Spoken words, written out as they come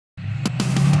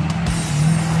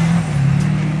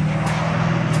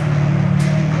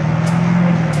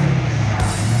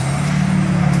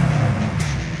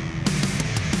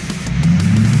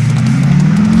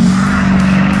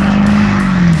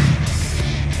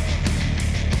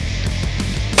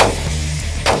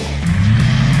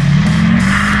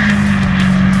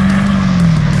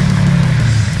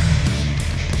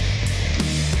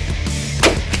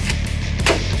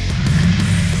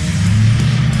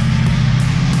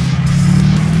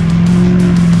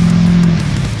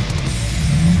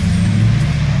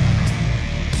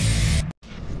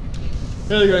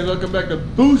Hey guys, welcome back to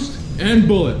Boost and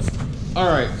Bullets.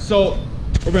 Alright, so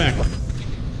we're back.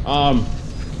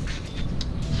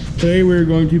 Today we're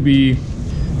going to be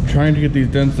trying to get these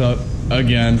dents out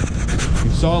again. You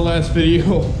saw last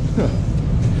video.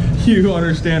 You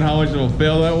understand how much of a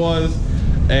fail that was.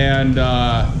 And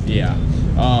yeah.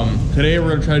 Today we're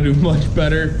gonna try to do much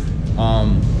better.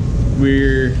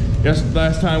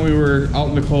 Last time we were out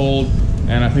in the cold,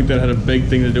 and I think that had a big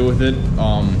thing to do with it.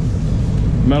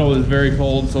 Metal is very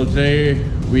cold, so today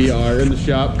we are in the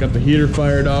shop, got the heater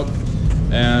fired up,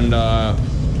 and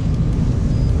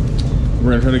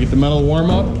we're gonna try to get the metal warm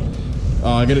up,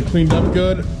 get it cleaned up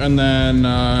good, and then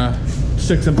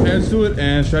stick some pads to it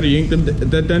and try to yank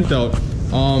that dent out.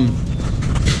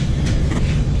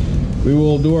 We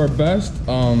will do our best.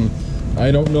 I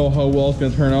don't know how well it's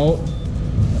gonna turn out.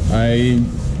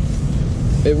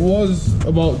 It was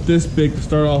about this big to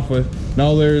start off with.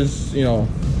 Now there's, you know,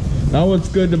 now it's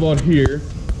good about here.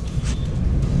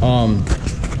 And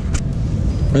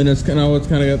it's kind of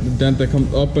got the dent that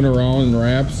comes up and around and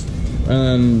wraps. And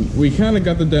then we kind of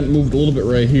got the dent moved a little bit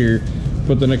right here,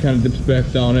 but then it kind of dips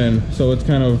back down in. So it's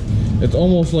it's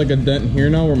almost like a dent here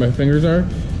now where my fingers are.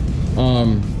 So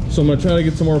I'm gonna try to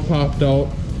get some more popped out.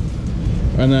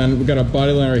 And then we got a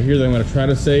body line right here that I'm gonna try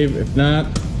to save. If not,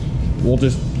 we'll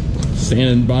just sand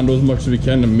and Bondo as much as we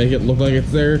can to make it look like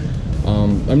it's there.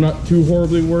 I'm not too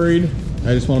horribly worried.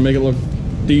 I just want to make it look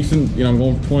decent. You know, I'm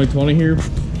going for 2020 here.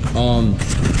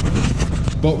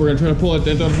 But we're gonna try to pull that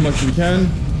dent out as much as we can,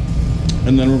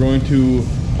 and then we're going to,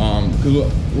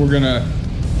 because we're gonna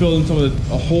fill in some of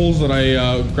the holes that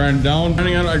I grind down.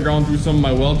 Depending on it, I ground through some of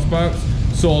my weld spots,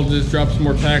 so I'll just drop some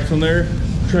more tacks on there,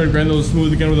 try to grind those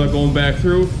smooth again without going back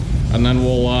through, and then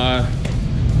we'll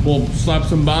slap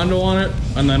some Bondo on it,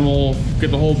 and then we'll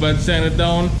get the whole bed sanded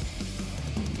down.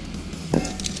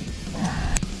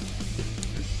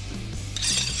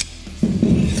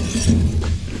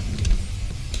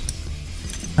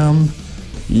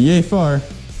 Yay far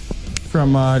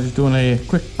from just doing a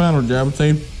quick final job and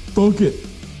saying, fuck it.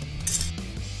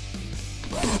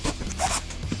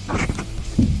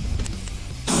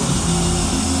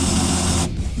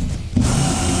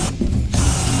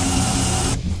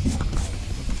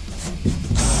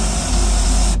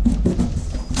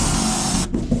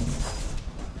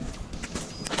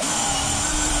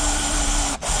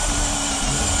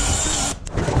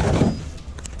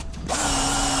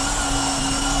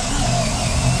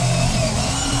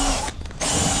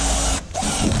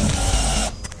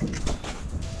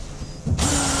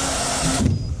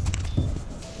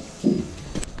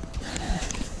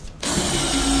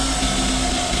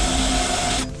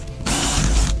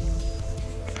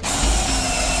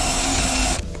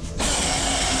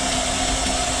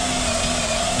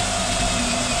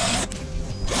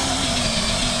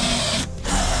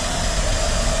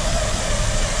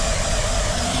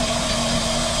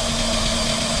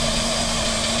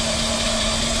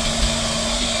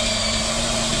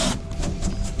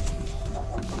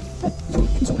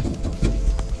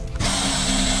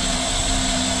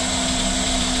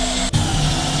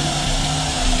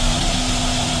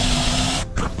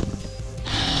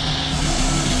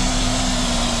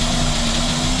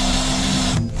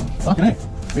 Fucking A.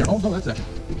 We are all done with that section.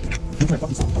 Don't try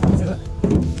fucking stop. Say that.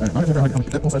 Alright, I'm gonna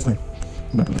get that both sides clean.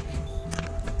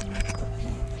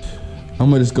 I'm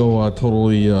gonna just go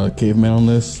totally caveman on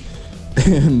this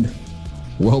and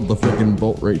weld the freaking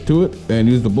bolt right to it and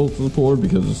use the bolt as a puller,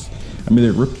 because I'm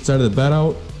either rip the side of the bed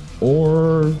out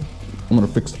or I'm gonna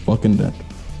fix the fucking dent.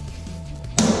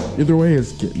 Either way,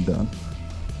 it's getting done.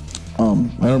 I'm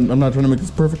not trying to make this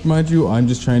perfect, mind you. I'm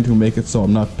just trying to make it so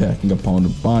I'm not packing a pound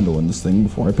of Bondo in this thing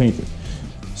before I paint it.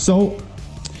 So,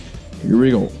 here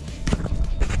we go.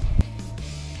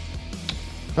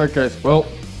 Alright guys, well,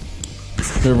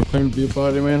 never claimed to be a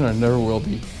body man, I never will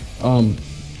be.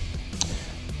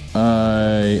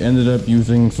 I ended up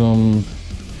using some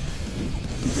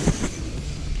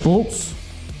bolts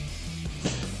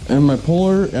and my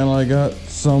puller, and I got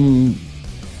some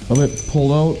of it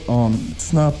pulled out.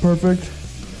 It's not perfect,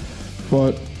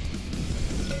 but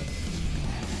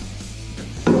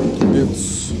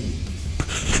it's,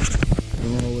 I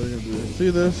don't know what you're gonna do to see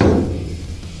this,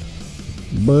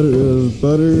 but it is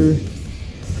better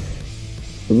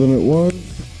than it was.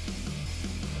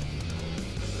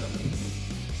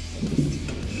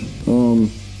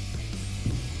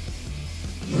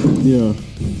 Yeah.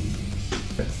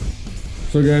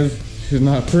 So guys, she's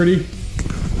not pretty.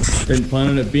 Didn't plan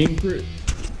on it being pretty.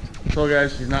 So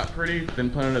guys, she's not pretty.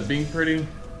 Didn't plan on it being pretty.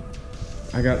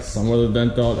 I got some of the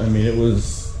dent out. I mean, it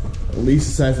was at least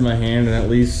the size of my hand and at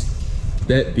least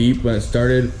that deep when it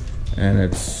started. And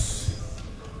it's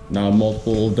now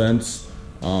multiple dents.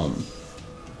 I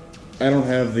don't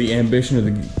have the ambition or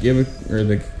the gimmick or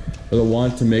the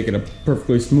want to make it a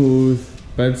perfectly smooth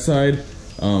bedside.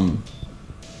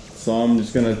 So I'm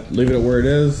just gonna leave it at where it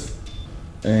is,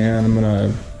 and I'm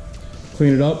gonna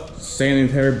clean it up, sand the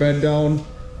entire bed down,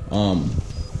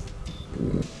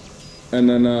 and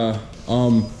then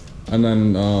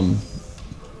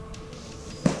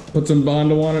put some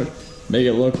Bondo on it, make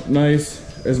it look nice,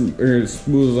 as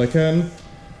smooth as I can,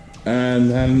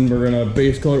 and then we're gonna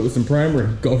base coat it with some primer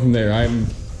and go from there.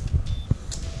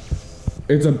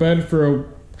 It's a bed for a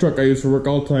truck I use for work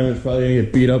all the time. It's probably gonna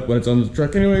get beat up when it's on the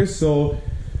truck anyway, so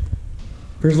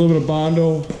here's a little bit of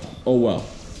Bondo. Oh well.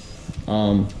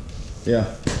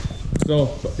 Yeah. So,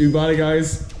 you body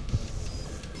guys,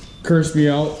 curse me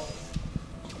out.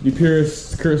 You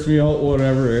purists, curse me out,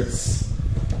 whatever.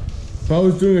 If I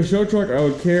was doing a show truck, I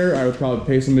would care. I would probably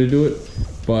pay somebody to do it.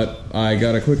 But I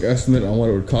got a quick estimate on what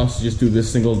it would cost to just do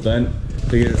this single dent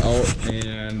to get it out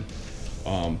and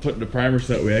put in the primer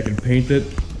so that way I can paint it.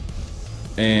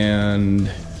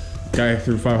 And guy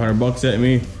threw $500 at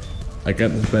me. I got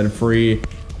this bed free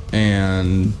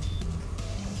and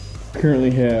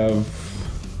currently have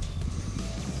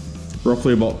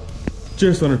roughly about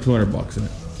just under $200 in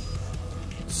it.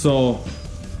 So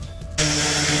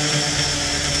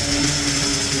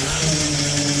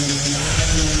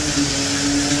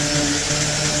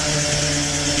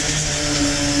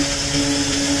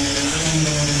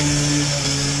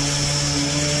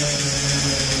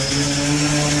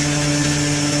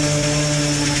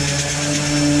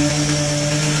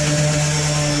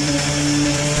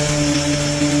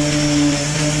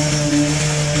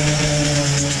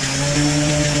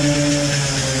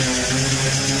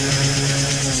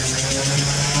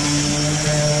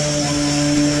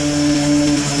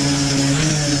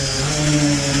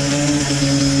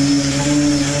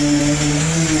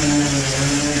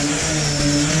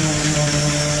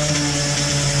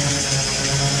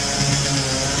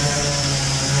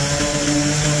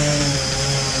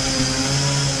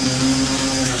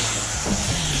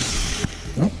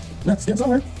let's get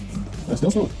somewhere. That's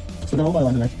still smooth. Still got all my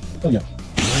lines in there. Oh yeah.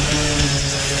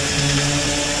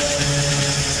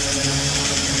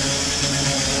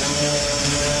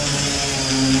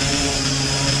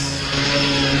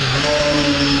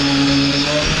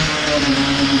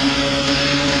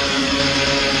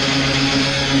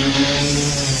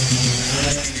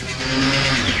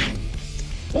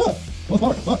 Ah! What's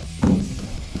power? Fuck!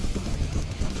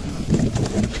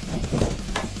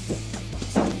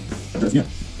 There's again.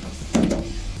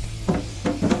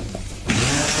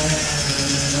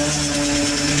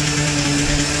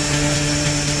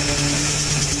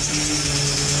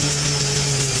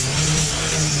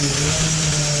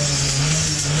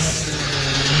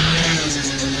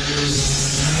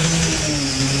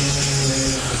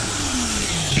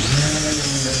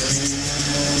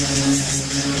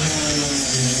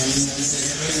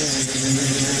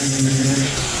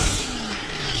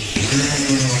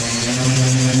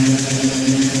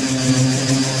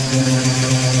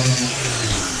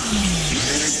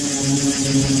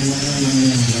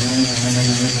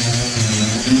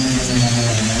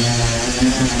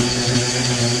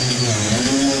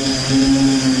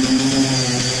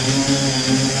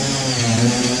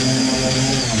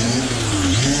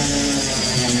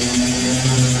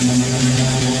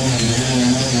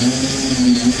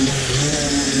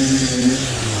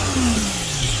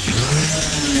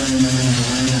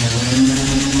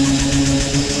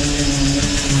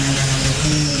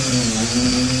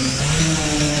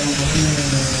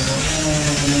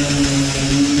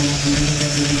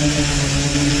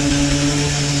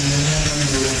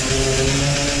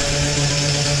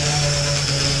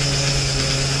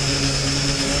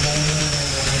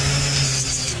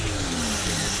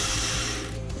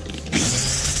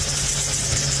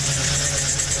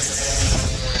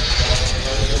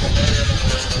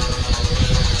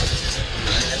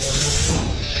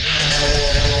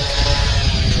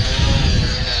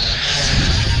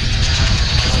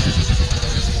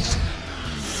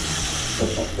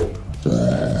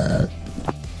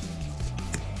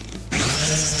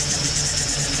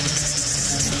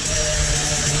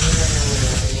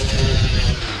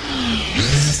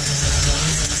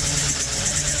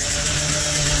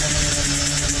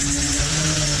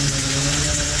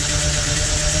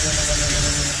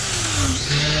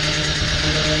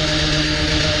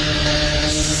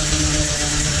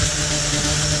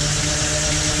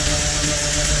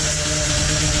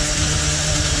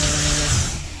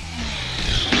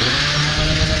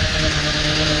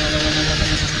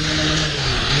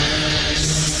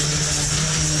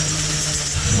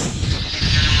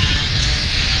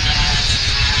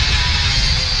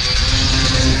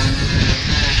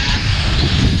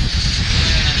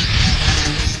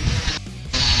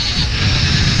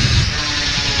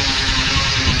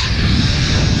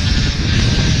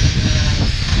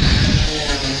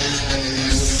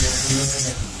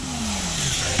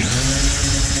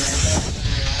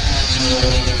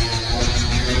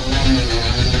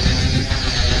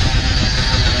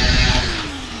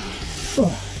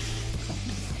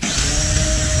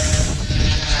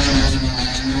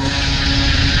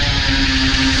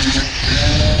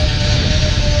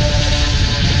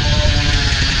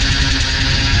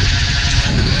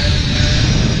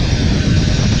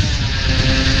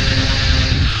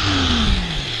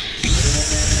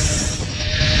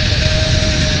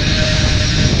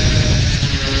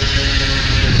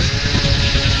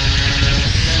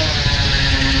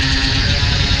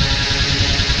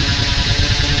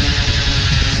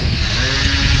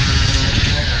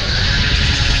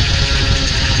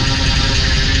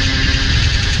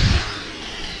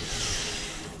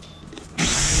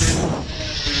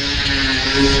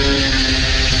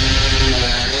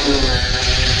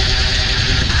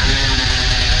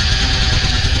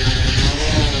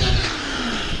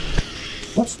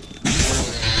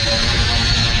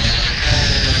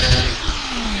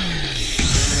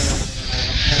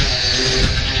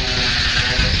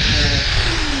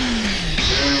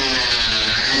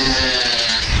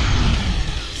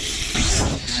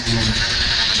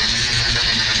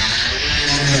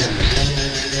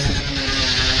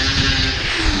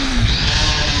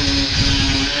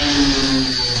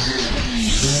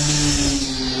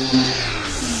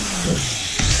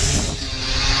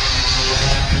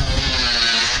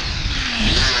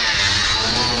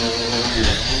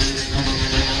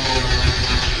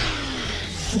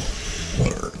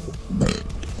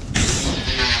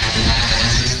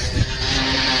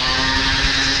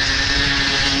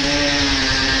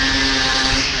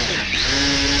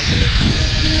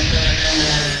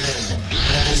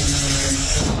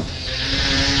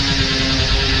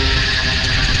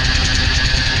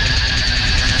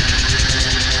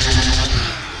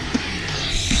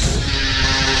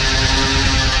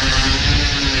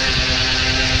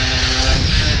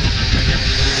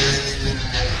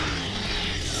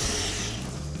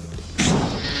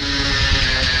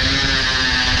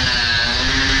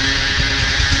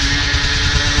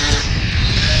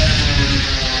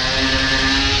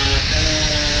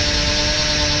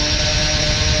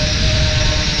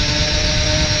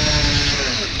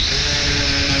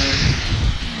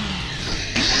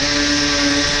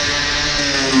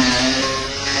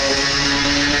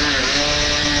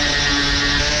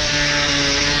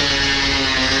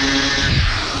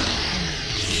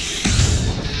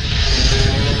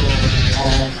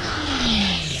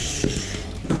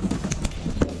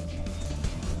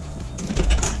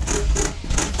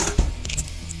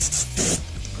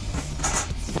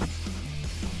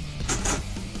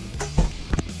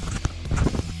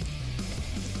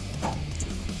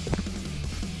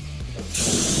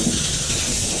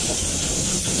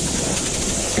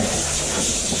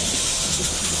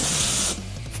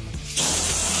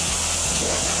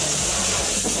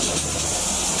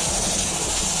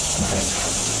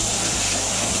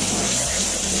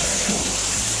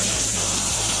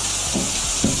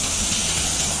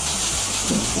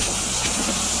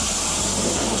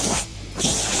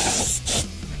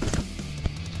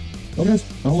 Okay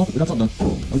guys, now look, we got something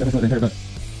done. Look at the entire bed.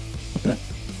 Look at that.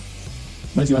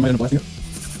 Might see why I might end up blasting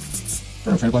it.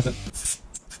 Or I'm trying to blast it.